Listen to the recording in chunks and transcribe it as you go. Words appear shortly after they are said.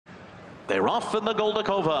They're off in the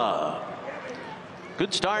Goldikova.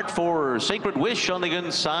 Good start for Sacred Wish on the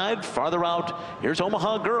inside. Farther out, here's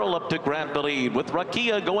Omaha Girl up to grab the lead with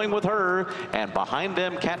Raqiya going with her. And behind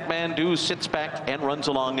them, Kathmandu sits back and runs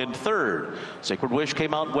along in third. Sacred Wish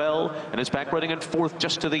came out well and is back running in fourth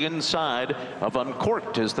just to the inside of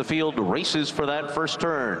Uncorked as the field races for that first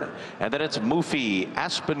turn. And then it's Mufi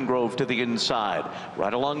Aspen Grove to the inside.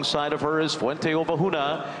 Right alongside of her is Fuente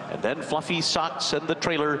Ovahuna. And then Fluffy Socks, and the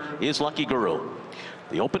trailer is Lucky Girl.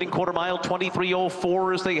 The opening quarter mile,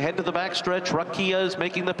 23:04 as they head to the backstretch. Raqiya is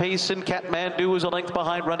making the pace, and Kathmandu is a length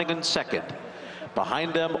behind, running in second.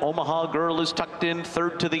 Behind them, Omaha Girl is tucked in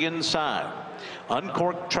third to the inside.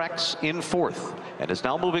 Uncorked tracks in fourth and is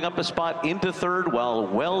now moving up a spot into third, while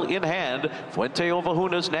well in hand, Fuente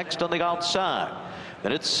Ovahuna's next on the outside.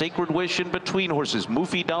 Then it's Sacred Wish in between horses.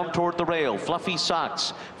 Mufi down toward the rail. Fluffy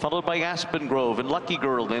Socks, followed by Aspen Grove and Lucky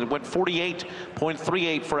Girl. And it went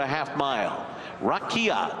 48.38 for a half mile.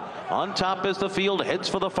 Raqiya on top as the field heads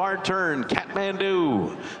for the far turn.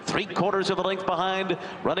 Kathmandu, 3/4 of a length behind,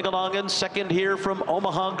 running along in second here from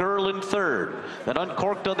Omaha Girl in third. Then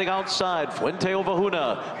Uncorked on the outside. Fuente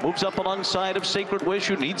Ovahuna moves up alongside of Sacred Wish,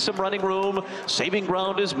 who needs some running room. Saving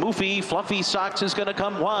ground is Mufi. Fluffy Socks is going to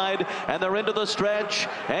come wide, and they're into the stretch.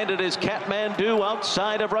 And it is Kathmandu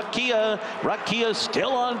outside of Raqiya. Raqiya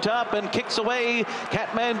still on top and kicks away.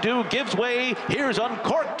 Kathmandu gives way. Here's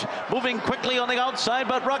Uncorked moving quickly on the outside,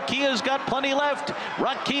 but Raqiya's got plenty left.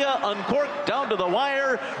 Raqiya Uncorked down to the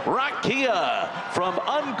wire. Raqiya from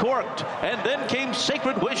Uncorked, and then came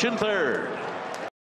Sacred Wish in third.